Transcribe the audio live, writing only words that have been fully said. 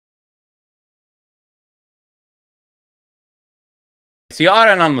So you are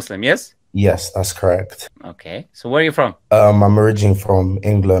a non-Muslim, yes? Yes, that's correct. Okay. So where are you from? I'm originally from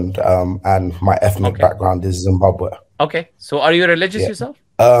England, and my ethnic background is Zimbabwe. Okay. So are you religious yourself?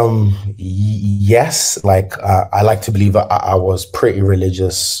 Yes, like I like to believe I was pretty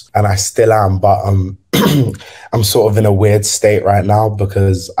religious, and I still am, but I'm sort of in a weird state right now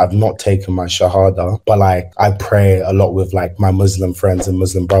because I've not taken my shahada, but like I pray a lot with like my Muslim friends and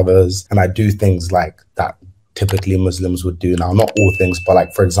Muslim brothers, and I do things like that typically Muslims would do now. Not all things, but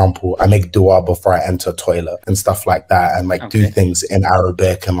like, for example, I make dua before I enter toilet and stuff like that, and like do things in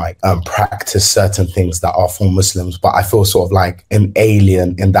Arabic and like practice certain things that are for Muslims. But I feel sort of like an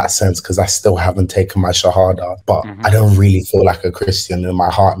alien in that sense because I still haven't taken my shahada, but I don't really feel like a Christian in my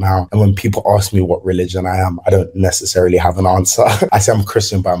heart now. And when people ask me what religion I am, I don't necessarily have an answer. I say I'm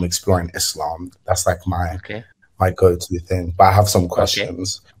Christian, but I'm exploring Islam. That's like my go-to thing. But I have some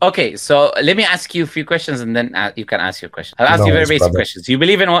questions. Okay, so let me ask you a few questions, and then you can ask your question. I'll ask you very basic questions. You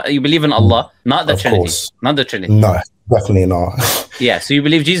believe in Allah, not the Trinity, not the Trinity. No, definitely not. Yeah, so you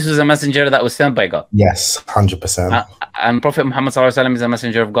believe Jesus was a messenger that was sent by God. Yes, 100%. And Prophet Muhammad ﷺ is a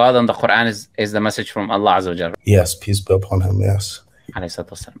messenger of God, and the Quran is the message from Allah Azza wa Jalla. Yes, peace be upon him. Yes.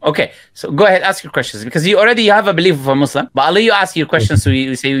 Okay, so go ahead, ask your questions, because you already have a belief of a Muslim, but I'll let you ask your questions so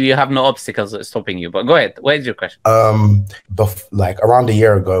you say you have no obstacles stopping you. But go ahead, what is your question? Like around a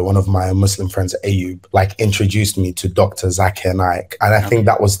year ago, one of my Muslim friends, Yejib, like introduced me to Dr. Zakir Naik, and I think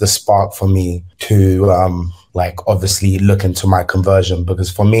that was the spark for me to like obviously look into my conversion,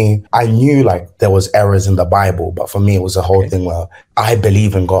 because for me, I knew like there was errors in the Bible, but for me it was a whole thing where I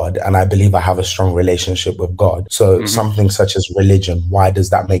believe in God and I believe I have a strong relationship with God. So something such as religion, why does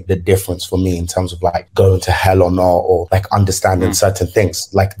that make the difference for me in terms of like going to hell or not, or like understanding certain things?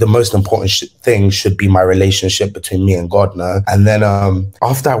 Like the most important thing should be my relationship between me and God, no? And then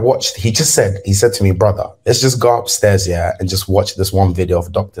after I watched, he said to me, brother, let's just go upstairs, and just watch this one video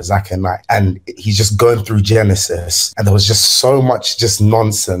of Dr. Zakir Naik. And he's just going through Genesis, and there was just so much just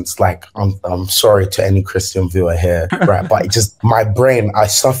nonsense. Like I'm sorry to any Christian viewer here, right? But it just, my brain, I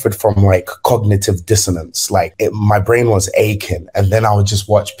suffered from like cognitive dissonance. Like my brain was aching, and then I would just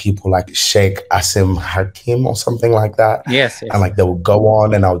watch people like Sheikh Asim Hakim or something like that. Yes. And like they would go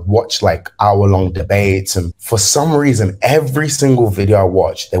on, and I would watch like hour-long debates, and for some reason, every single video I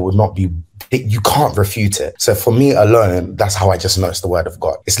watched, there would not be, you can't refute it. So for me alone, that's how I just know it's the word of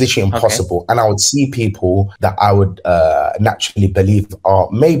God. It's literally impossible. And I would see people that I would naturally believe are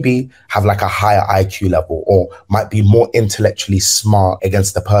maybe have like a higher IQ level or might be more intellectually smart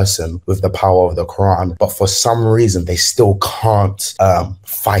against the person with the power of the Quran. But for some reason, they still can't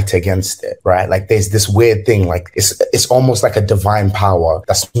fight against it, right? Like there's this weird thing, like it's almost like a divine power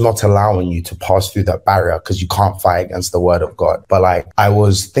that's not allowing you to pass through that barrier because you can't fight against the word of God. But like I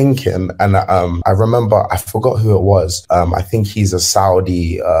was thinking, and I remember, I forgot who it was. I think he's a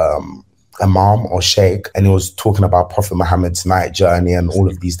Saudi imam or sheikh, and he was talking about Prophet Muhammad's night journey and all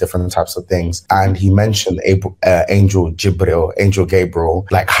of these different types of things. And he mentioned Angel Gabriel,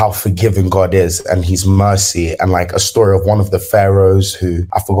 like how forgiving God is and his mercy, and like a story of one of the pharaohs who,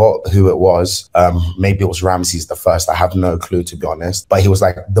 I forgot who it was. Maybe it was Ramses the First. I have no clue, to be honest. But he was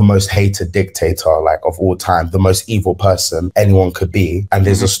like the most hated dictator like of all time, the most evil person anyone could be. And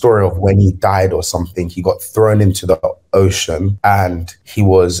there's a story of when he died or something, he got thrown into the ocean, and he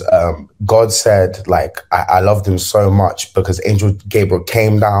was God said like I loved him so much because Angel Gabriel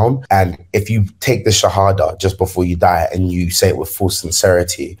came down, and if you take the shahada just before you die and you say it with full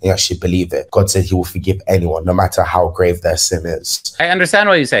sincerity, you actually believe it, God said he will forgive anyone no matter how grave their sin is. I understand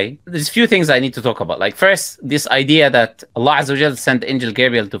what you say. There's a few things I need to talk about. Like first, this idea that Allah Azza wa Jal sent Angel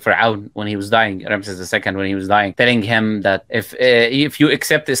Gabriel to Fir'aun when he was dying, Ramses II when he was dying, telling him that if you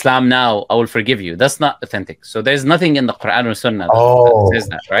accept Islam now, I will forgive you. That's not authentic. So there's nothing in the Quran or Sunnah that says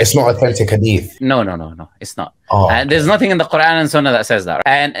that, right? It's not authentic hadith. No, it's not. And there's nothing in the Quran and Sunnah that says that.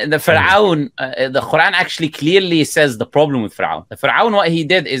 And the Fir'aun, the Quran actually clearly says the problem with Fir'aun. The Fir'aun, what he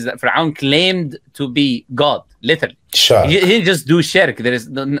did is that Fir'aun claimed to be God, literally. Sure. He just do shirk.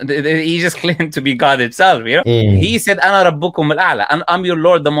 He just claimed to be God himself, you know? He said, Ana Rabbukum al-A'la, I'm your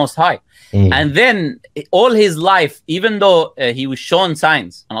Lord the Most High. And then all his life, even though he was shown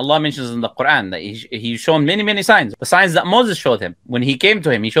signs, and Allah mentions in the Quran that he shown many signs, the signs that Moses showed him when he came to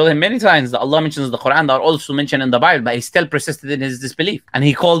him, he showed him many signs that Allah mentions in the Quran that are also mentioned in the Bible, but he still persisted in his disbelief, and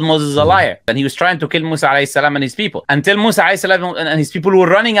he called Moses a liar, and he was trying to kill Musa alayhi salam and his people, until Musa alayhi salam and his people were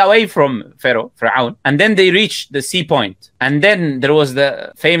running away from Fir'aun, and then they reached reached the sea point, and then there was the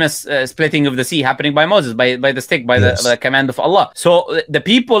famous splitting of the sea happening by Moses, by the stick, by the command of Allah. So the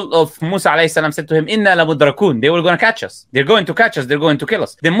people of Musa alayhi salam said to him, "Inna lamudrakun." They were going to catch us. They're going to catch us. They're going to kill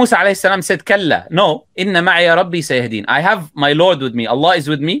us. Then Musa alayhi salam said, "Kalla, no. Inna ma'iya rabbi sayahdin. I have my Lord with me. Allah is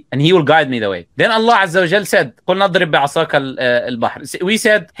with me, and He will guide me the way." Then Allah Azza wa Jal said, "Qul nadrib bi'asaka al-bahr." We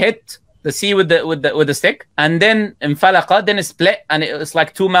said, hit the sea with the stick, and then infalaqa, then it split, and it's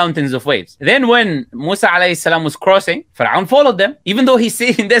like 2 mountains of waves. Then when Musa alayhi salam was crossing, Pharaoh followed them, even though he's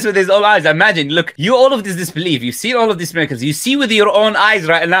seeing this with his own eyes. Imagine, look, you all of this disbelief, you've seen all of these miracles, you see with your own eyes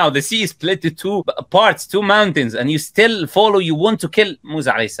right now, the sea is split to 2 parts, 2 mountains, and you still follow, you want to kill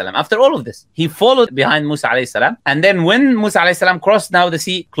Musa alayhi salam. After all of this, he followed behind Musa alayhi salam, and then when Musa alayhi salam crossed, now the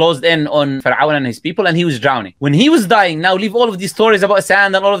sea closed in on Pharaoh and his people, and he was drowning. When he was dying, now leave all of these stories about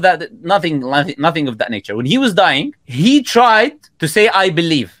sand and all of that, nothing of that nature. When he was dying, he tried to say, "I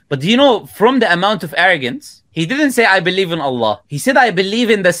believe." But do you know, from the amount of arrogance, he didn't say, "I believe in Allah." He said, "I believe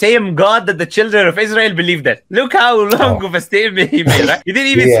in the same God that the children of Israel believed in." Look how long of a statement he made, right? He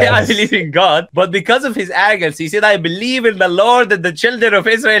didn't even say, "I believe in God," but because of his arrogance, he said, "I believe in the Lord that the children of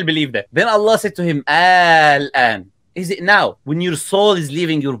Israel believed in." Then Allah said to him, "Al-an." Is it now, when your soul is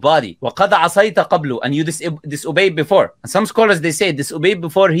leaving your body? وَقَدْ عَصَيْتَ قَبْلُ, and you disobeyed before. And some scholars, they say disobeyed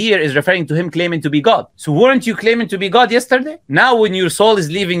before here is referring to him claiming to be God. So weren't you claiming to be God yesterday? Now when your soul is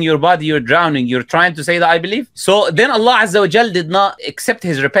leaving your body, you're drowning, you're trying to say that I believe? So then Allah Azza wa Jal did not accept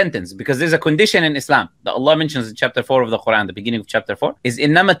his repentance, because there's a condition in Islam that Allah mentions in chapter 4 of the Quran, the beginning of chapter 4, is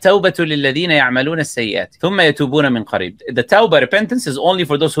إِنَّمَا التَّوْبَةُ لِلَّذِينَ يَعْمَلُونَ السَّيِّئَاتِ ثُمَّ يَتُوبُونَ مِنْ قَرِيبٍ. The tawbah, repentance, is only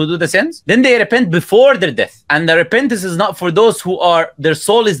for those who do the sins, then they repent before their death. And the repentance is not for those who are, their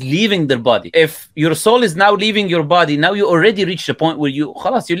soul is leaving their body. If your soul is now leaving your body, now you already reached the point where you,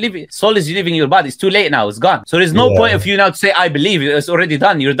 khalas, you're leaving, soul is leaving your body. It's too late now, it's gone. So there's no point of you now to say, "I believe," it's already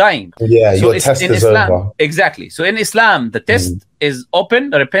done, you're dying. Yeah, so your test is Islam, over. exactly. So in Islam, the test is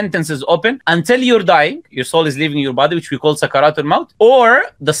open, the repentance is open until you're dying, your soul is leaving your body, which we call sakaratul maut, or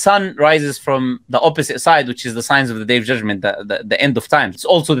the sun rises from the opposite side, which is the signs of the day of judgment, the end of time. It's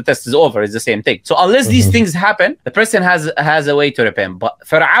also, the test is over, it's the same thing. So unless these things happen, the person has a way to repent. But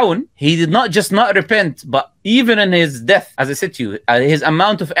Pharaoh, he did not just not repent, but even in his death, as I said to you, his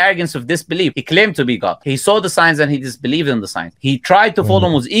amount of arrogance, of disbelief, he claimed to be God. He saw the signs and he disbelieved in the signs. He tried to follow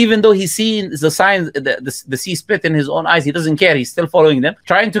Moses, even though he's seen the signs, the sea split in his own eyes. He doesn't care. He's still following them,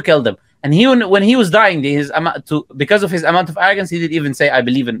 trying to kill them. And he, when he was dying, because of his amount of arrogance, he didn't even say, "I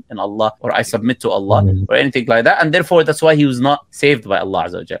believe in Allah," or "I submit to Allah," or anything like that. And therefore, that's why he was not saved by Allah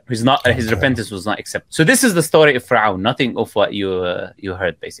Azza wa Jalla. His repentance was not accepted. So this is the story of Pharaoh, nothing of what you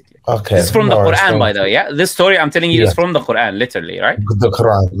heard, basically. Okay. This is from the Quran, by the way. Yeah, this story I'm telling you is from the Quran, literally, right? The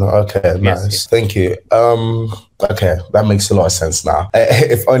Quran. Okay, nice. Yes. Thank you. Okay, that makes a lot of sense now.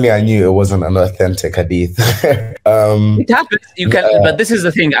 If only I knew it wasn't an authentic hadith. It happens. You can, but this is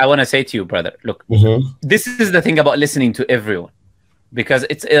the thing I want to say to you, brother. Look, this is the thing about listening to everyone. Because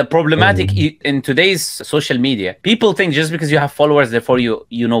it's problematic in today's social media. People think just because you have followers, therefore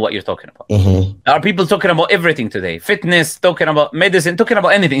you know what you're talking about. There are people talking about everything today. Fitness, talking about medicine, talking about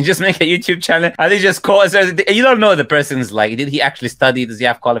anything. Just make a YouTube channel and they just call us. You don't know the person's like, did he actually study? Does he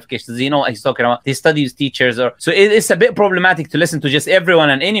have qualifications? Does he know what he's talking about? He studies teachers. So it's a bit problematic to listen to just everyone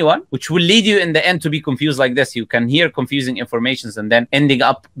and anyone, which will lead you in the end to be confused like this. You can hear confusing informations and then ending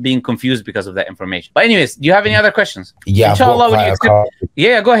up being confused because of that information. But anyways, do you have any other questions? Yeah, inshallah, when you accept,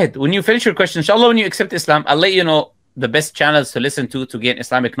 go ahead. When you finish your question, inshallah, when you accept Islam, I'll let you know the best channels to listen to gain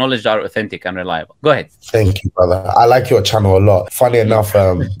Islamic knowledge that are authentic and reliable. Go ahead. Thank you, brother. I like your channel a lot. Funny enough,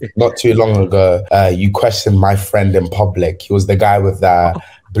 not too long ago, you questioned my friend in public. He was the guy with the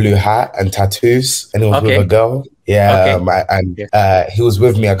blue hat and tattoos, and he was with a girl. Yeah, he was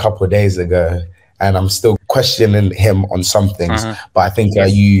with me a couple of days ago. And I'm still questioning him on some things, but I think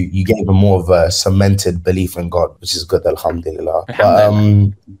you gave him more of a cemented belief in God, which is good, alhamdulillah. But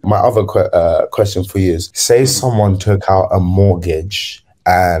my other question for you is, say someone took out a mortgage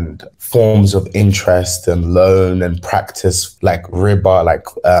and forms of interest and loan and practice like riba, like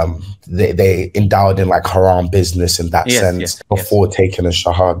they endowed in like haram business in that sense before taking a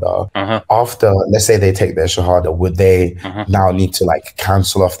shahada. After, let's say they take their shahada, would they now need to like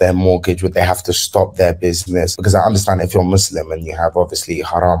cancel off their mortgage? Would they have to stop their business? Because I understand if you're Muslim and you have obviously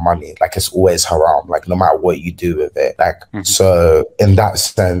haram money, like it's always haram, like no matter what you do with it. Like, so in that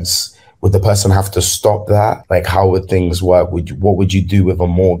sense, would the person have to stop that? Like, how would things work? What would you do with a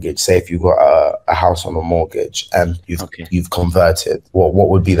mortgage? Say if you got a house on a mortgage and you've converted, what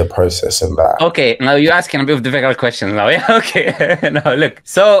would be the process in that? Okay, now you're asking a bit of difficult questions now. Yeah, okay. No, look.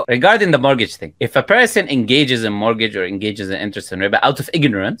 So regarding the mortgage thing, if a person engages in mortgage or engages in interest and riba out of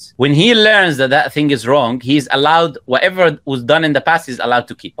ignorance, when he learns that that thing is wrong, he's allowed whatever was done in the past is allowed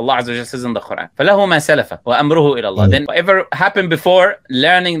to keep. Allah Azza wa Jalla says in the Quran, فَلَهُ مَا سَلَفَ وَأَمْرُهُ إِلَى اللَّهِ. Then whatever happened before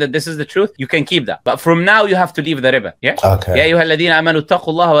learning that this is the truth, you can keep that. But from now you have to leave the riba. Yeah. Okay. يا أيها الذين آمنوا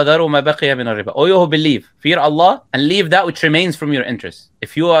اتقوا الله وذروا ما بقي من الربا. All you who believe, fear Allah and leave that which remains from your interest.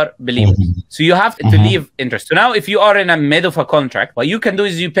 If you are believers, so you have to leave interest. So now, if you are in a mid of a contract, what you can do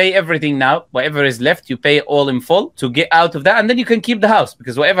is you pay everything now. Whatever is left, you pay all in full to get out of that, and then you can keep the house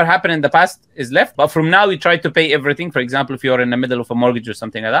because whatever happened in the past is left. But from now, you try to pay everything. For example, if you are in the middle of a mortgage or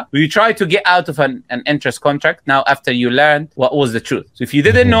something like that, you try to get out of an interest contract now after you learned what was the truth. So if you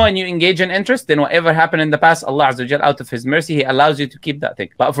didn't know and you engage in interest, then whatever happened in the past, Allah Azza wa Jalla, out of His mercy, He allows you to keep that thing.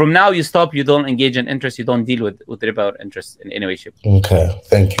 But from now, you stop. You don't engage in interest. You don't deal with riba or interest in any way, shape. Okay.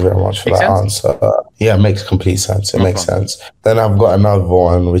 Thank you very much for that answer. Yeah, it makes complete sense. It makes sense. Then I've got another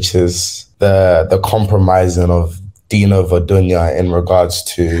one, which is the compromising of deen over dunya in regards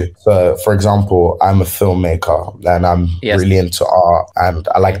to, so for example, I'm a filmmaker and I'm really into art and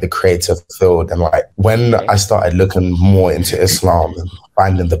I like the creative field. And like when I started looking more into Islam and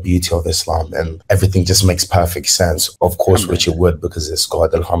finding the beauty of Islam, and everything just makes perfect sense, of course, which it would because it's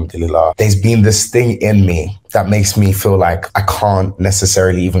God, alhamdulillah. There's been this thing in me that makes me feel like I can't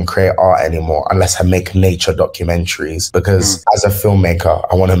necessarily even create art anymore unless I make nature documentaries, because as a filmmaker,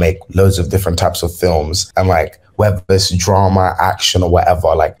 I want to make loads of different types of films, and like whether it's drama, action, or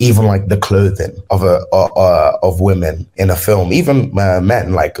whatever, like even like the clothing of women in a film, even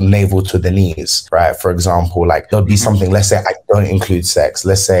men, like navel to the knees, right? For example, like there'll be something, let's say I don't include sex,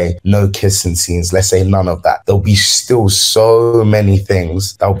 let's say no kissing scenes, let's say none of that. There'll be still so many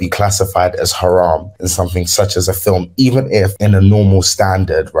things that will be classified as haram in something such as a film, even if in a normal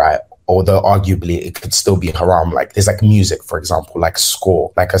standard, right? Although arguably it could still be haram. Like there's like music, for example, like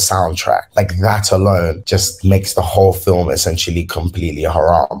score, like a soundtrack, like that alone just makes the whole film essentially completely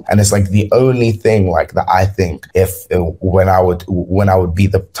haram. And it's like the only thing like that I think when I would be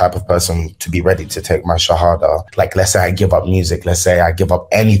the type of person to be ready to take my shahada, like let's say I give up music, let's say I give up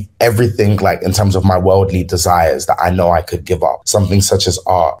everything like in terms of my worldly desires that I know I could give up, something such as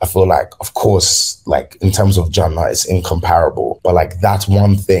art, I feel like, of course, like in terms of Jannah, it's incomparable. But like that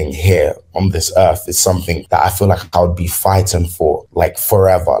one thing here on this earth is something that I feel like I would be fighting for like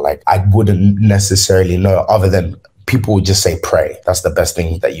forever. Like I wouldn't necessarily know, other than people would just say pray. That's the best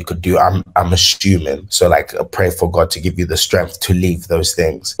thing that you could do. I'm assuming. So like pray for God to give you the strength to leave those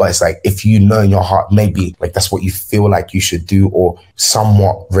things. But it's like, if you know in your heart, maybe like that's what you feel like you should do, or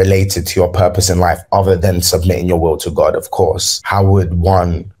somewhat related to your purpose in life, other than submitting your will to God, of course, how would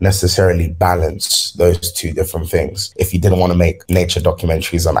one necessarily balance those two different things if you didn't want to make nature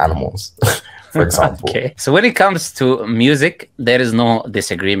documentaries on animals? For example. Okay. So when it comes to music, there is no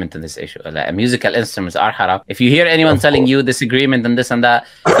disagreement in this issue. Like, musical instruments are haram. If you hear anyone telling you disagreement and this and that,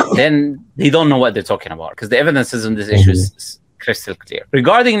 then they don't know what they're talking about, because the evidences in this issue is crystal clear.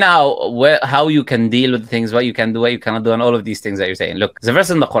 Regarding now how you can deal with things, what you can do, what you cannot do, and all of these things that you're saying. Look, there's a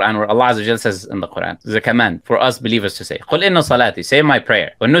verse in the Quran where Allah Azza wa Jalla says in the Quran, there's a command for us believers to say, قُلْ إِنَّ صَلَاتِي, say my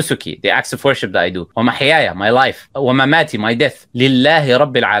prayer, وَنُسُكِي, the acts of worship that I do, وَمَحْيَايَ, my life, وَمَمَاتِي, my death, لِلَّهِ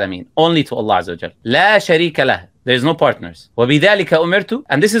رَبِّ الْعَالَمِينَ, only to Allah Azza wa Jalla, لَا شَرِيكَ لَهُ, there is no partners. وَبِذَلِكَ أُمِرْتُ,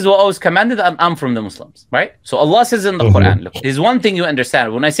 and this is what I was commanded, and I'm from the Muslims, right? So Allah says in the Quran, look, there's one thing you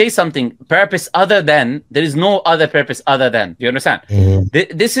understand. When I say something, purpose other than, there is no other purpose other than. Do you understand?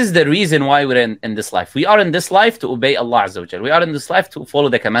 This is the reason why we're in this life. We are in this life to obey Allah Azza wa Jal. We are in this life to follow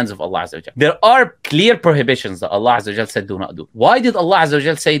the commands of Allah Azza wa Jal. There are clear prohibitions that Allah Azza wa Jal said do not do. Why did Allah Azza wa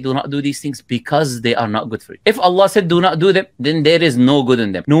Jal say do not do these things? Because they are not good for you. If Allah said do not do them, then there is no good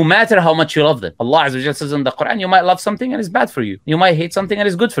in them, no matter how much you love them. Allah Azza wa Jal says in the Quran, you might love something and it's bad for you. You might hate something and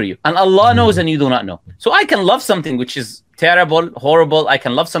it's good for you. And Allah knows and you do not know. So I can love something which is terrible, horrible. I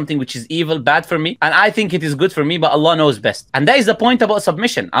can love something which is evil, bad for me, and I think it is good for me, but Allah knows best. And that is the point about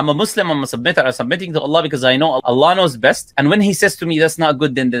submission. I'm a Muslim, I'm a submitter. I'm submitting to Allah because I know Allah knows best. And when He says to me, that's not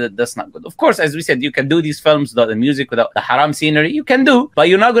good, then that's not good. Of course, as we said, you can do these films without the music, without the haram scenery. You can do, but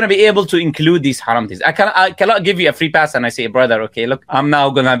you're not going to be able to include these haram things. I cannot give you a free pass and I say, brother, okay, look, I'm now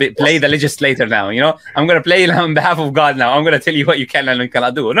going to play the legislator now, you know? I'm going to play on behalf of God now. I'm going to tell you what you can and you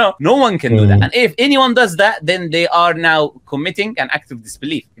cannot do. No one can do that. And if anyone does that, then they are now committing an act of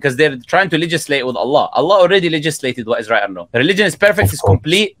disbelief because they're trying to legislate with Allah. Allah already legislated what is right or no. The religion is perfect, it's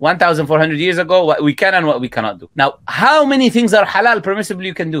complete. 1,400 years ago, what we can and what we cannot do. Now, how many things are halal, permissible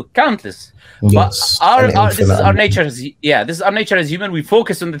you can do? Countless. Yes. But this is our nature. Yeah, this is our nature as human. We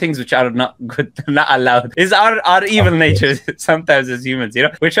focus on the things which are not good, not allowed. This is our evil nature sometimes as humans, you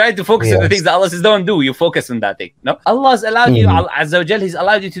know. We're trying to focus on the things that Allah says don't do. You focus on that thing. No, Allah has allowed you, Azza wa Jal, He's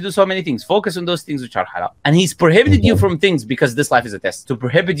allowed you to do so many things. Focus on those things which are halal. And He's prohibited you from things because this life is a test, to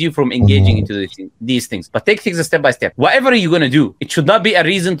prohibit you from engaging into these things. But take things step by step. Whatever you're going to do, it should not be a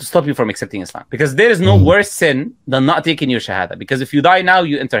reason to stop you from accepting Islam. Because there is no worse sin than not taking your shahada. Because if you die now,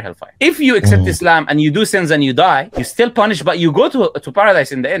 you enter hellfire. If you accept Islam and you do sins and you die, you're still punished, but you go to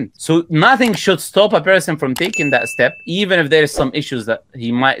paradise in the end. So nothing should stop a person from taking that step, even if there is some issues that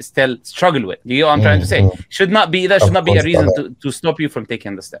he might still struggle with. You know what I'm trying to say? That should not be a reason to stop you from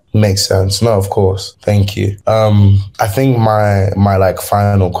taking the step. Makes sense. No, of course. Thank you. I think my like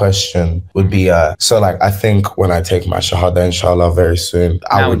final question would be so like I think when I take my shahada inshallah very soon,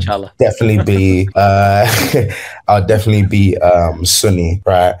 I would definitely be I'll definitely be Sunni,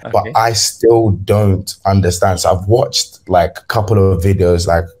 right? Okay. But I still don't understand. So I've watched like a couple of videos,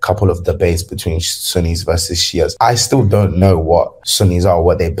 like a couple of debates between Sunnis versus Shias. I still don't know what Sunnis are,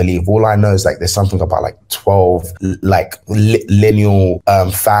 what they believe. All I know is like there's something about like 12 like lineal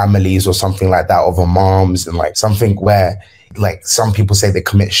families or something like that of imams, and like something where like some people say they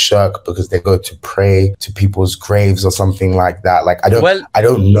commit shirk because they go to pray to people's graves or something like that. Like I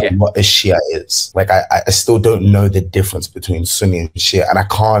don't know what a Shia is. Like I still don't know the difference between Sunni and Shia, and I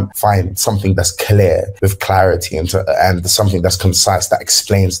can't find something that's clear with clarity and something that's concise that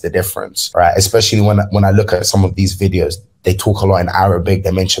explains the difference, right? Especially when I look at some of these videos, they talk a lot in Arabic.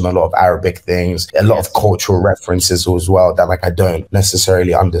 They mention a lot of Arabic things, a lot of cultural references as well that like I don't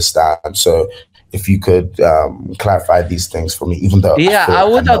necessarily understand. So if you could clarify these things for me, even though I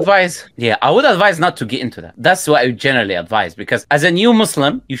would advise not to get into that. That's what I would generally advise, because as a new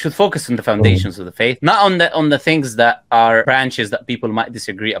Muslim, you should focus on the foundations of the faith, not on the things that are branches that people might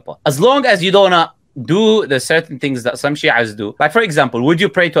disagree upon. As long as you don't do the certain things that some Shias do. Like, for example, would you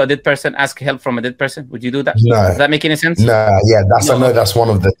pray to a dead person, ask help from a dead person? Would you do that? No. Does that make any sense? No, yeah, I know that's one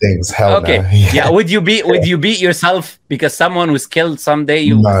of the things. Hell okay. No. Yeah, would you beat yourself because someone was killed someday?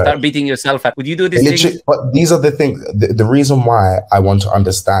 You start beating yourself up. Would you do this thing? But these are the things, the reason why I want to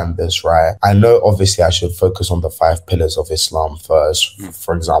understand this, right? I know obviously I should focus on the 5 pillars of Islam first.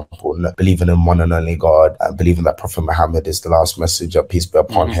 For example, believing in one and only God, believing that Prophet Muhammad is the last messenger, peace be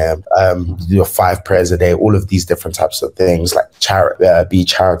upon him, your 5 prayers a day, all of these different types of things, like be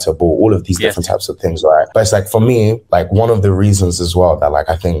charitable, all of these different types of things, right? But it's like for me, like one of the reasons as well that like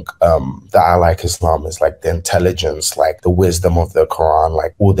I think that I like Islam is like the intelligence, like the wisdom of the Quran,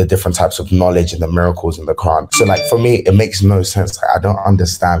 like all the different types of knowledge and the miracles in the Quran. So like for me, it makes no sense. Like, I don't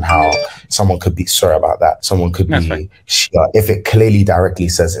understand how someone could be someone could be Shia if it clearly directly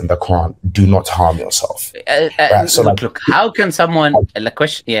says in the Quran, do not harm yourself. Right? So look, how can someone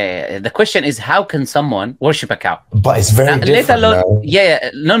the question is, how can someone worship a cow? But it's very different. No.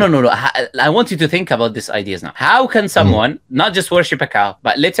 I want you to think about these ideas now. How can someone not just worship a cow,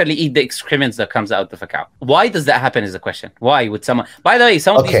 but literally eat the excrements that comes out of a cow? Why does that happen is the question. Why would someone? By the way,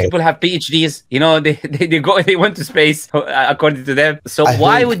 some of these people have PhDs. You know, they went to space according to them. So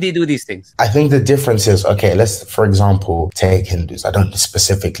why would they do these things? I think the difference is, okay, let's for example take Hindus. I don't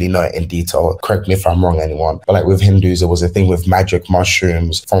specifically know it in detail. Correct me if I'm wrong, anyone. But like with Hindus, there was a thing with magic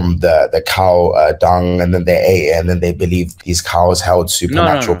mushrooms from the cow dung, and then they ate it, and then they believed these cows held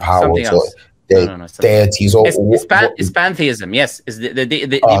supernatural powers or deities. Or it's pantheism. Yes, they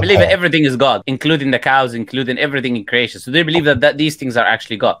believe that everything is God, including the cows, including everything in creation. So they believe that these things are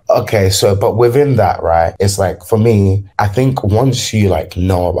actually God. Okay, so but within that, right, it's like for me, I think once you like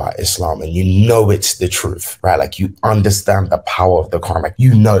know about Islam and you know it's the truth, right, like you understand the power of the Quran, like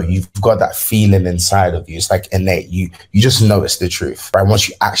you know, you've got that feeling inside of you. It's like innate. You just know it's the truth, right? Once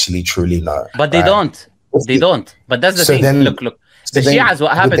you actually truly know. But they don't. They don't. But that's the thing. Then, look. The Shias,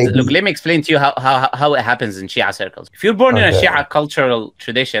 what happens? Look, let me explain to you how it happens in Shia circles. If you're born in a Shia cultural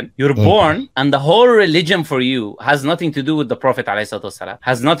tradition, you're born, and the whole religion for you has nothing to do with the Prophet ﷺ,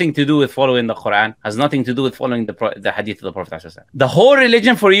 has nothing to do with following the Quran, has nothing to do with following the hadith of the Prophet ﷺ. The whole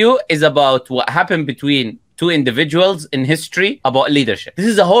religion for you is about what happened between two individuals in history about leadership. This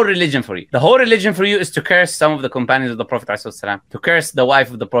is the whole religion for you. The whole religion for you is to curse some of the companions of the Prophet ﷺ, to curse the wife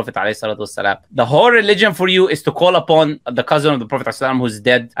of the Prophet ﷺ. The whole religion for you is to call upon the cousin of the Prophet ﷺ who's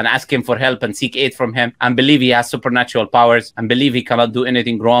dead and ask him for help and seek aid from him and believe he has supernatural powers and believe he cannot do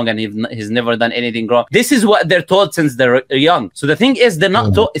anything wrong and he's never done anything wrong. This is what they're taught since they're young. So the thing is, they're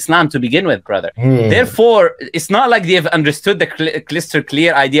not taught Islam to begin with, brother. Therefore, it's not like they've understood the crystal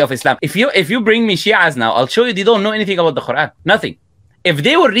clear idea of Islam. If you bring me Shias now, I'll show you they don't know anything about the Quran. Nothing. If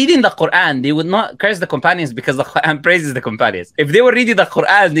they were reading the Quran, they would not curse the companions because the Quran praises the companions. If they were reading the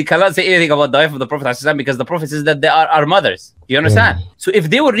Quran, they cannot say anything about the wife of the Prophet ﷺ because the Prophet says that they are our mothers. You understand? So if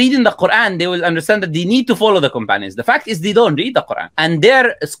they were reading the Quran, they will understand that they need to follow the companions. The fact is they don't read the Quran. And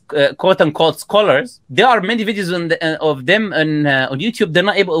they're quote-unquote scholars. There are many videos of them on YouTube. They're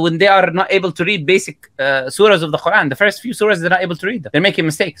not able, when they are not able to read basic surahs of the Quran, the first few surahs, they're not able to read them. They're making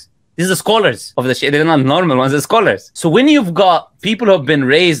mistakes. These are the scholars of the Shia. They're not normal ones, they're scholars. So when you've got people who have been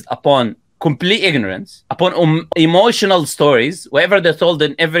raised upon complete ignorance, upon emotional stories, whatever they're told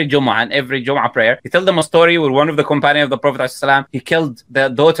in every Jumu'ah and every Jumu'ah prayer, you tell them a story where one of the companions of the Prophet ﷺ, he killed the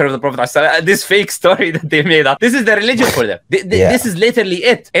daughter of the Prophet ﷺ, this fake story that they made up. This is the religion for them. This is literally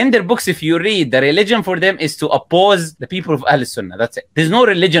it. In their books, if you read, the religion for them is to oppose the people of Ahl Sunnah. That's it. There's no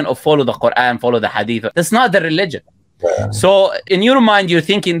religion of follow the Quran, follow the Hadith. That's not the religion. So in your mind, you're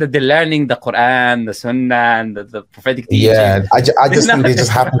thinking that they're learning the Quran, the Sunnah, and the prophetic teaching. Yeah, I just think they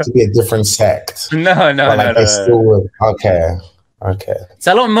just happen to be a different sect. No. Still would. Okay. It's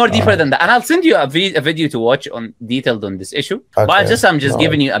a lot more deeper than that. And I'll send you a video to watch on detailed on this issue. Okay. But I'm just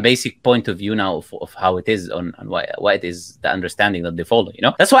giving you a basic point of view now of how it is on what it is, the understanding that they follow, you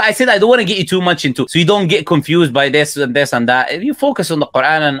know? That's why I said I don't want to get you too much into, so you don't get confused by this and this and that. If you focus on the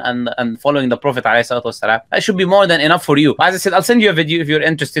Quran and following the Prophet ﷺ, that should be more than enough for you. As I said, I'll send you a video if you're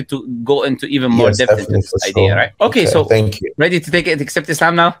interested to go into even more depth into this idea, right? Okay, so thank you. Ready to take it, accept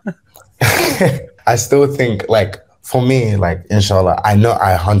Islam now? I still think, like, for me, like, inshallah, I know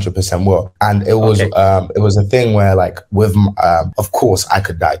I 100% will. And it was it was a thing where, like, with of course I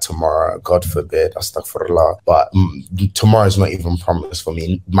could die tomorrow, God forbid, astaghfirullah, but tomorrow's not even promised for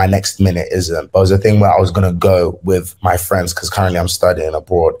me. My next minute isn't. But it was a thing where I was gonna go with my friends, because currently I'm studying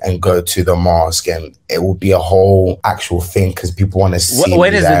abroad, and go to the mosque, and it will be a whole actual thing because people want to see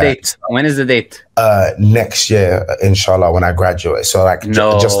when is the date? When is the date? Next year, inshallah, when I graduate. So, like,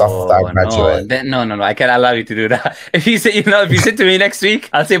 just after I graduate. No, I can't allow you to do that. If you say, if you said to me next week,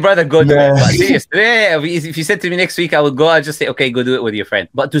 I'll say, brother, go do it. But seriously, if you said to me next week, I would go. I'll just say, okay, go do it with your friend.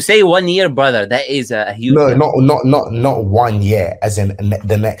 But to say 1 year, brother, that is a huge. No, not 1 year, as in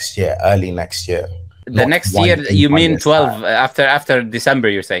the next year, early next year. The next year, you mean 12 after December,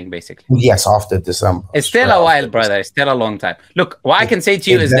 you're saying, basically? Yes, after December. It's still a while, brother. It's still a long time. Look, what I can say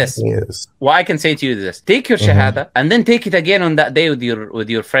to you is this. What I can say to you is this. Take your shahada and then take it again on that day with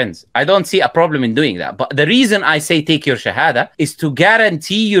your friends. I don't see a problem in doing that. But the reason I say take your shahada is to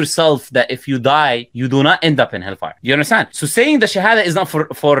guarantee yourself that if you die, you do not end up in hellfire. You understand? So saying the shahada is not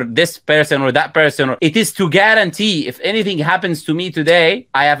for this person or that person. It is to guarantee if anything happens to me today,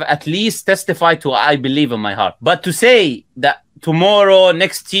 I have at least testified to I believe in my heart. But to say that tomorrow,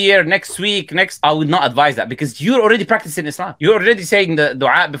 next year, next week, I would not advise that, because you're already practicing Islam. You're already saying the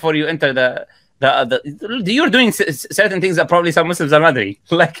dua before you enter you're doing certain things that probably some Muslims are not doing,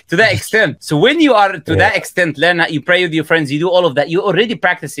 like to that extent. So when you are to that extent, learn that, you pray with your friends, you do all of that, you're already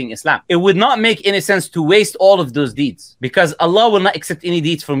practicing Islam. It would not make any sense to waste all of those deeds, because Allah will not accept any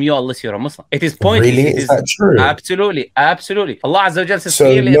deeds from you unless you're a Muslim. It is pointless. Really? Is that true? Absolutely. Allah Azza wa Jalla says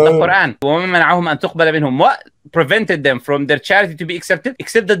clearly in the Quran, وَمَنْ مَنَعَهُمْ أَن تُقْبَلَ مِنْهُمْ. What prevented them from their charity to be accepted?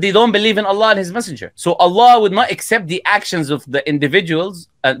 Except that they don't believe in Allah and His Messenger. So Allah would not accept the actions of the individuals,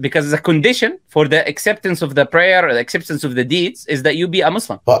 because the condition for the acceptance of the prayer or the acceptance of the deeds is that you be a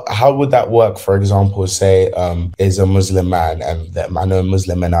Muslim. But how would that work? For example, say there's a Muslim man, and I know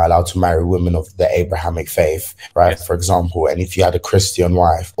Muslim men are allowed to marry women of the Abrahamic faith, right? Yes. For example, and if you had a Christian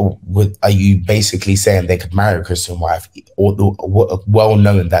wife, are you basically saying they could marry a Christian wife, or well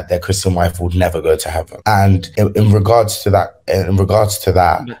known that their Christian wife would never go to heaven? And in regards to that,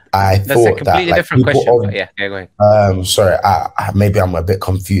 I thought that, like, different question. Go ahead. Sorry, maybe I'm a bit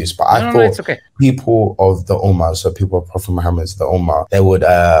confused, but I thought people of the Ummah, so people of Prophet Muhammad's the Ummah, they would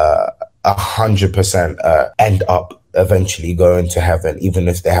 100% end up eventually going to heaven, even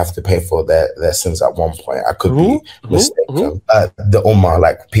if they have to pay for their sins at one point. I could be mistaken. The Ummah,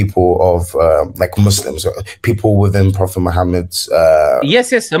 like people of like Muslims, people within Prophet Muhammad's yes,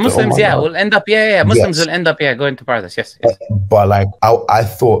 the Muslims, will end up Muslims will end up going to paradise. Yes. But like I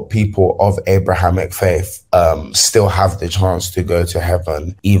thought people of Abrahamic faith still have the chance to go to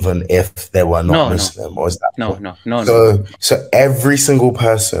heaven even if they were not Muslim? Or is that so every single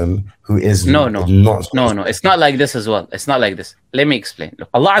person who is not it's not like this as well. It's not like this. Let me explain. Look,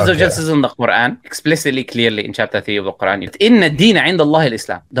 Allah Azza wa Jalla says in the Quran, explicitly, clearly in chapter 3 of the Quran, إِنَّ الدِّينَ عِنْدَ اللَّهِ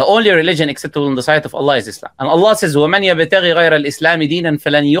الْإِسْلَامِ. The only religion acceptable in the sight of Allah is Islam. And Allah says, وَمَنْ يَبْتَغِي غَيْرَ الْإِسْلَامِ دِينًا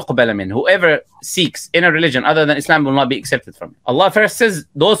فَلَنْ يُقْبَلَ مِنْهُ. Whoever seeks in a religion other than Islam will not be accepted from it. Allah first says,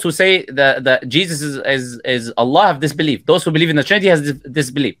 those who say that Jesus is Allah have disbelief. Those who believe in the Trinity has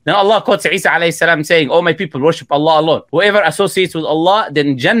disbelief. Then Allah quotes Isa alayhi salam saying, oh my people, worship Allah alone. Whoever associates with Allah,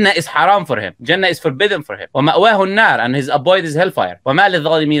 then Jannah is haram for him. Jannah is forbidden for him. وَمَأْوَاهُ النَّارِ, and his abode is hellfire. وَمَا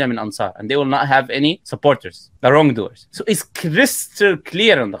لِلظَّالِمِينَ مِنْ أَنصَارٍ, and they will not have any supporters, the wrongdoers. So it's crystal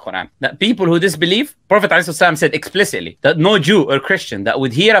clear in the Quran that people who disbelieve, Prophet ﷺ said explicitly that no Jew or Christian that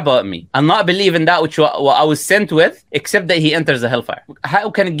would hear about me and not believe in that which I was sent with, except that he enters the hellfire. How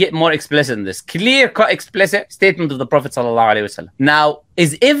can it get more explicit than this? Clear-cut, explicit statement of the Prophet ﷺ. Now,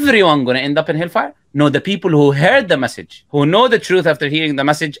 is everyone going to end up in hellfire? No, the people who heard the message, who know the truth after hearing the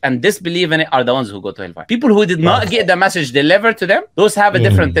message and disbelieve in it, are the ones who go to hellfire. People who did not get the message delivered to them, those have a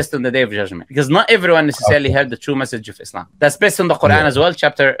different test on the Day of Judgment, because not everyone necessarily heard the true message of Islam. That's based on the Quran as well,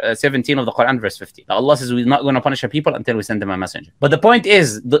 chapter 17 of the Quran, verse 50. Allah says we're not going to punish our people until we send them a messenger. But the point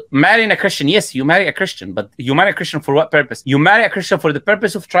is, marrying a Christian, yes, you marry a Christian, but you marry a Christian for what purpose? You marry a Christian for the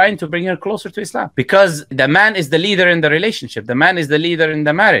purpose of trying to bring her closer to Islam, because the man is the leader in the relationship. The man is the leader in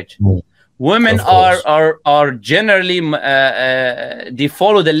the marriage. Women are generally they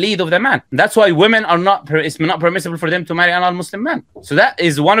follow the lead of the man. That's why women are it's not permissible for them to marry a non-Muslim man. So that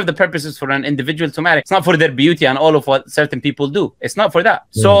is one of the purposes for an individual to marry. It's not for their beauty and all of what certain people do. It's not for that.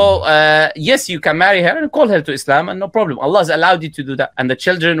 So yes, you can marry her and call her to Islam, and no problem. Allah has allowed you to do that, and the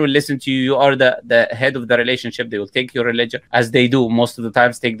children will listen to you. You are the head of the relationship. They will take your religion, as they do most of the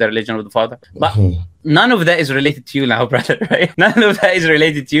times, take the religion of the father. But none of that is related to you now, brother, right? None of that is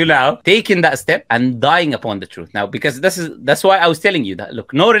related to you now. Taking that step and dying upon the truth now, because that's why I was telling you that,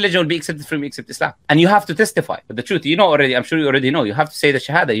 look, no religion will be accepted from you except Islam. And you have to testify with the truth. You know already, I'm sure you already know, you have to say the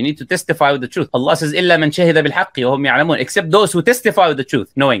shahada. You need to testify with the truth. Allah says, إِلَّا مَنْ شَهِدَ بِالْحَقِّ وَهُمْ يَعْلَمُونَ, except those who testify with the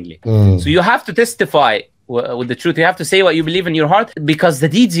truth knowingly. So you have to testify with the truth. You have to say what you believe in your heart, because the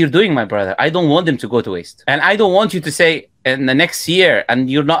deeds you're doing, my brother, I don't want them to go to waste. And I don't want you to say in the next year and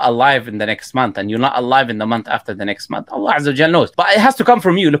you're not alive in the next month, and you're not alive in the month after the next month. Allah Azza wa Jalla knows, but it has to come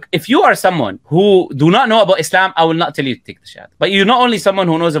from you. Look, if you are someone who do not know about Islam, I will not tell you to take the shahada. But you're not only someone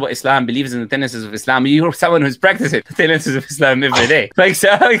who knows about Islam, believes in the tenets of Islam, you're someone who's practicing the tenets of Islam every day.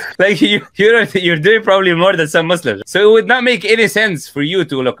 You're doing probably more than some Muslims. So it would not make any sense for you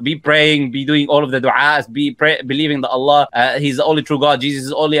to be praying, be doing all of the du'as, believing that Allah, He's the only true God, Jesus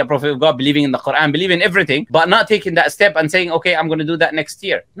is only a prophet of God, believing in the Quran, believing everything, but not taking that step and saying, okay, I'm going to do that next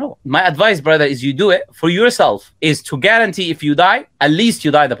year. No, my advice, brother, is you do it for yourself, is to guarantee if you die, at least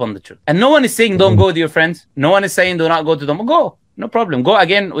you died upon the truth. And no one is saying don't go with your friends. No one is saying do not go to them. Go. No problem. Go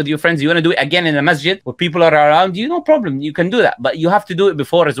again with your friends. You want to do it again in the masjid where people are around you? No problem. You can do that. But you have to do it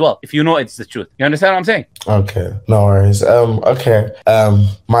before as well, if you know it's the truth. You understand what I'm saying? Okay. No worries. Okay.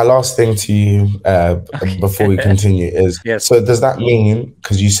 My last thing to you before we continue is, yes. So does that mean,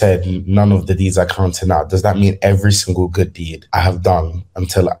 because you said none of the deeds are counted out, does that mean every single good deed I have done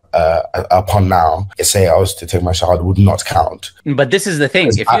until upon now, say I was to take my shahada, would not count? But this is the thing.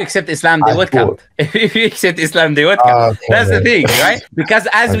 If you accept Islam, they would count. If you accept Islam, they would count. That's the thing, right? Because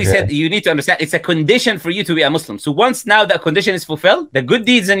as we said, you need to understand, it's a condition for you to be a Muslim. So once now that condition is fulfilled, the good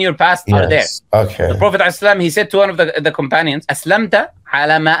deeds in your past are there. Okay. The Prophet ﷺ, he said to one of the companions, Aslamta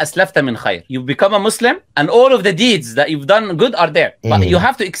ala ma aslafta min khair. You become a Muslim and all of the deeds that you've done good are there. But you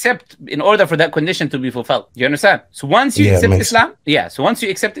have to accept in order for that condition to be fulfilled. You understand? So once you accept Islam, so once you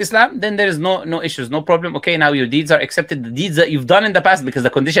accept Islam, then there is no issues, no problem. Okay, now your deeds are accepted. The deeds that you've done in the past, because the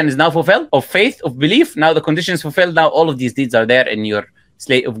condition is now fulfilled, of faith, of belief, now the condition is fulfilled. Now all of these deeds are there in your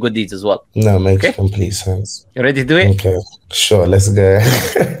slate of good deeds as well. No, makes complete sense. You ready to do it? Okay, sure, let's go.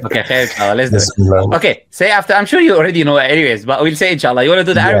 Okay, let's do it. Okay, say after. I'm sure you already know it anyways, but we'll say inshallah. You want to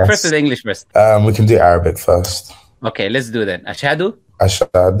do the Arabic first or the English first? We can do Arabic first. Okay, let's do then. Ashhadu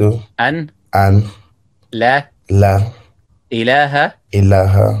an la ilaha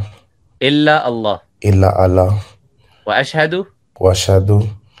illa Allah wa ashhadu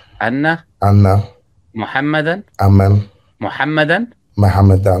anna Muhammadan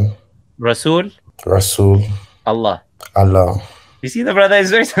Rasul Allah. You see, the brother, is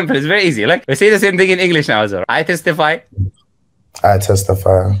very simple. It's very easy. Like, we say the same thing in English now as well. I testify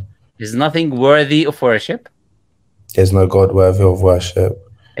there's nothing worthy of worship. There's no God worthy of worship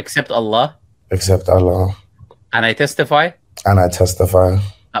except Allah. And I testify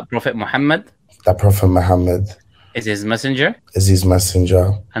that Prophet Muhammad that Prophet Muhammad is his messenger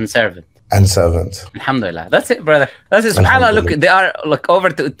and servant. Alhamdulillah. That's it, brother. That's it. SubhanAllah, look, they are like over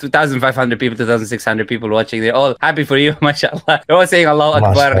 2,500 people, 2,600 people watching. They're all happy for you, mashallah. They're all saying Allahu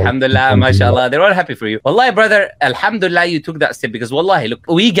Akbar, alhamdulillah, mashallah. They're all happy for you. Wallahi, brother, alhamdulillah, you took that step, because wallahi, look,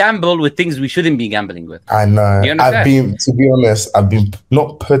 we gamble with things we shouldn't be gambling with. I know. To be honest, I've been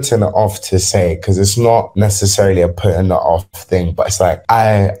not putting it off to say, because it's not necessarily a putting it off thing, but it's like,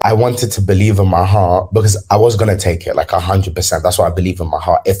 I wanted to believe in my heart, because I was going to take it like 100%. That's what I believe in my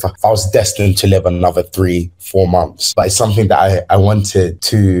heart. If I was destined to live another 3-4 months, but it's something that I wanted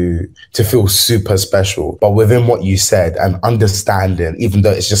to feel super special. But within what you said and understanding, even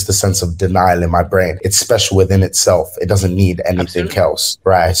though it's just a sense of denial in my brain, it's special within itself. It doesn't need anything else,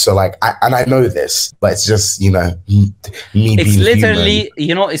 right? So like, I know this, but it's just, you know, me it's being literally human.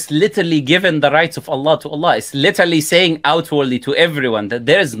 you know, it's literally giving the rights of Allah to Allah. It's literally saying outwardly to everyone that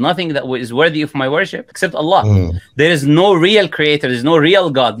there is nothing that is worthy of my worship except Allah. There is no real creator, there's no real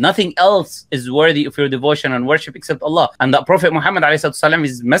God, nothing else is worthy of your devotion and worship except Allah. And that Prophet Muhammad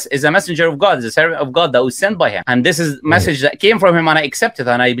is a messenger of God, is a servant of God that was sent by him, and this is a message that came from him, and I accept it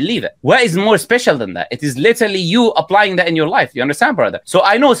and I believe it. What is more special than that? It is literally you applying that in your life. You understand, brother? So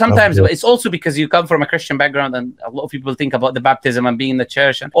I know sometimes it's also because you come from a Christian background, and a lot of people think about the baptism and being in the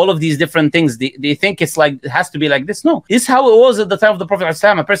church and all of these different things. They think it's like, it has to be like this. No, this is how it was at the time of the Prophet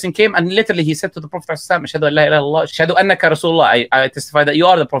ﷺ. A person came and literally he said to the Prophet ﷺ, Ashhadu an la ilaha illallah, Ashhadu annaka Rasulullah, I testify that you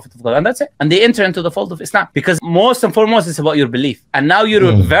are the Prophet of God, and that's it. And they enter into the fold of Islam, because most and foremost it's about your belief, and now you're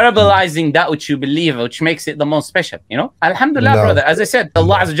verbalizing that which you believe, which makes it the most special, you know. Alhamdulillah, brother, as I said,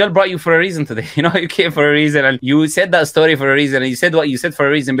 Allah Azza wa Jal brought you for a reason today. You know, you came for a reason, and you said that story for a reason, and you said what you said for a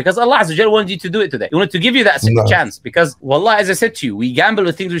reason, because Allah Azza wa Jal wanted you to do it today. He wanted to give you that chance, because wallah, as I said to you, we gamble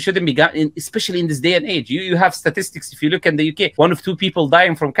with things we shouldn't be gambling, especially in this day and age. You have statistics. If you look in the UK, 1 of 2 people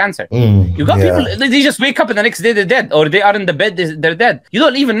dying from cancer. You got people, they just wake up and the next day they're dead, or they are in the bed, they're dead. You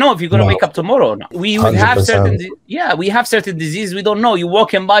don't even know if you're going to wake up tomorrow or not. We would have certain, we have certain diseases we don't know. You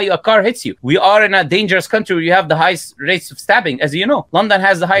walking by, a car hits you. We are in a dangerous country where you have the highest rates of stabbing, as you know. London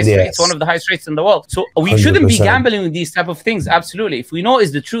has the highest rates, one of the highest rates in the world. So we 100%. Shouldn't be gambling with these type of things. Absolutely. If we know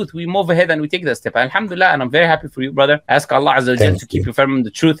is the truth, we move ahead and we take that step. Alhamdulillah, and I'm very happy for you, brother. Ask Allah Azza wa Jal to keep you firm in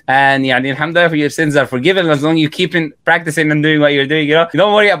the truth, and alhamdulillah, for your sins are forgiven as long as you keep practicing and doing what you're doing. You know, you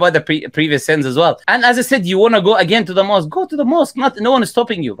don't worry about the previous sins as well. And as I said, you want to go again to the mosque, go to the mosque. No one is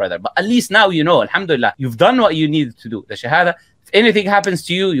stopping you, brother. But at least now you know, alhamdulillah, you've done what you needed to do. The shahada. If anything happens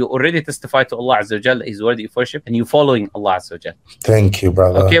to you, you already testify to Allah Azza wa Jal is worthy of worship, and you following Allah Azza wa Jal. Thank you,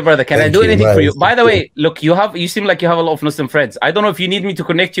 brother. Okay, brother. Can I do anything for you? By the way, look, you seem like you have a lot of Muslim friends. I don't know if you need me to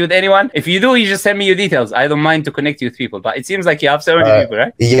connect you with anyone. If you do, you just send me your details. I don't mind to connect you with people, but it seems like you have so many people,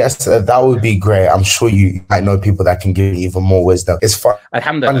 right? Yes, that would be great. I'm sure you might know people that can give you even more wisdom. It's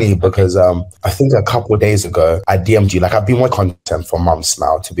funny because I think a couple of days ago I DM'd you. Like, I've been watching content for months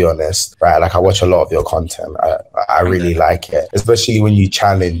now, to be honest, right? Like, I watch a lot of your content. I really like it, especially when you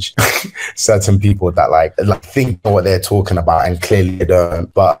challenge certain people that like think what they're talking about and clearly they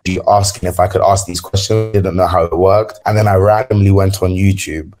don't. But you asking if I could ask these questions, didn't know how it worked, and then I randomly went on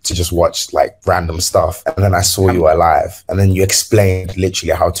YouTube to just watch like random stuff, and then I saw you were live, and then you explained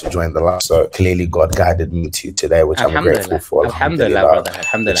literally how to join the live. So clearly God guided me to you today, which I'm grateful for. Alhamdulillah, brother.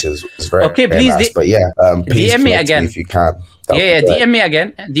 Alhamdulillah. Which is very, okay, very please nice. But yeah, please DM me again if you can. DM me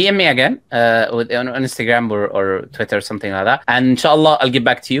again on Instagram or Twitter or something like that, and inshallah I'll get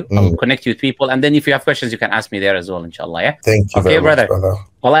back to you. I'll connect you with people, and then if you have questions you can ask me there as well, inshallah. Yeah, thank you very much, brother.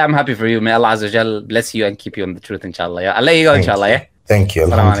 Well, I'm happy for you. May Allah Azza wa Jal bless you and keep you on the truth, inshallah. Yeah, I'll let you go, inshallah. Yeah, thank you.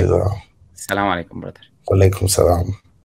 Assalamu alaikum, brother. Wa alaikum salam.